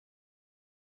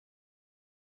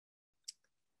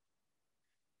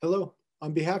Hello.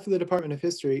 On behalf of the Department of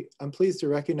History, I'm pleased to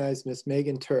recognize Ms.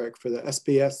 Meghan Turok for the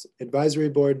SBS Advisory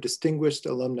Board Distinguished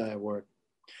Alumni Award.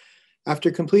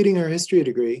 After completing her history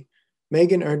degree,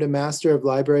 Meghan earned a Master of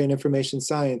Library and Information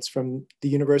Science from the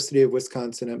University of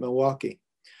Wisconsin at Milwaukee.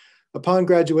 Upon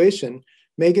graduation,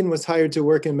 Meghan was hired to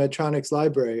work in Medtronic's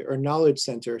library or knowledge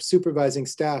center, supervising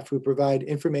staff who provide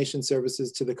information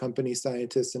services to the company's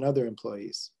scientists and other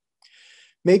employees.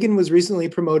 Meghan was recently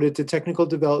promoted to Technical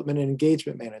Development and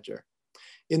Engagement Manager.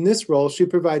 In this role, she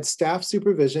provides staff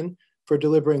supervision for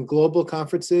delivering global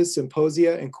conferences,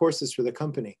 symposia, and courses for the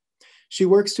company. She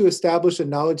works to establish a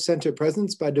knowledge center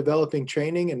presence by developing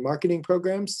training and marketing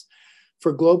programs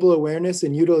for global awareness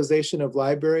and utilization of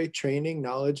library, training,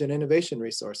 knowledge, and innovation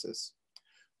resources.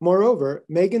 Moreover,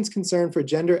 Meghan's concern for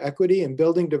gender equity and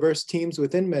building diverse teams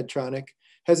within Medtronic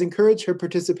has encouraged her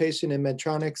participation in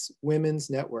Medtronic's Women's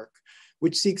Network,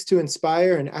 which seeks to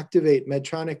inspire and activate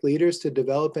Medtronic leaders to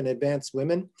develop and advance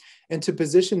women and to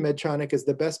position Medtronic as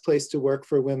the best place to work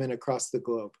for women across the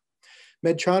globe.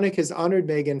 Medtronic has honored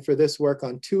Meghan for this work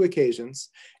on 2 occasions,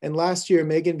 and last year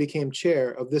Meghan became chair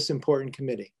of this important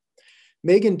committee.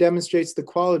 Meghan demonstrates the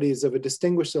qualities of a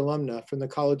distinguished alumna from the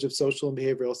College of Social and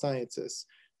Behavioral Sciences.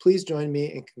 Please join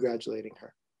me in congratulating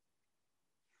her.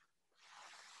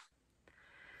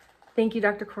 Thank you,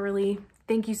 Dr. Corley.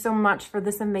 Thank you so much for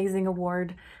this amazing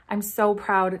award. I'm so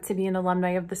proud to be an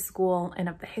alumni of the school and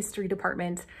of the history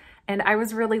department. And I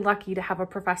was really lucky to have a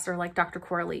professor like Dr.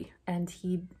 Corley, and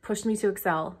he pushed me to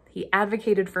excel. He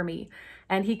advocated for me,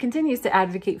 and he continues to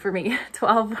advocate for me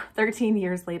 12, 13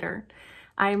 years later.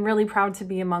 I am really proud to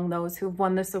be among those who have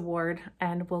won this award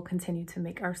and will continue to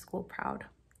make our school proud.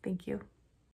 Thank you.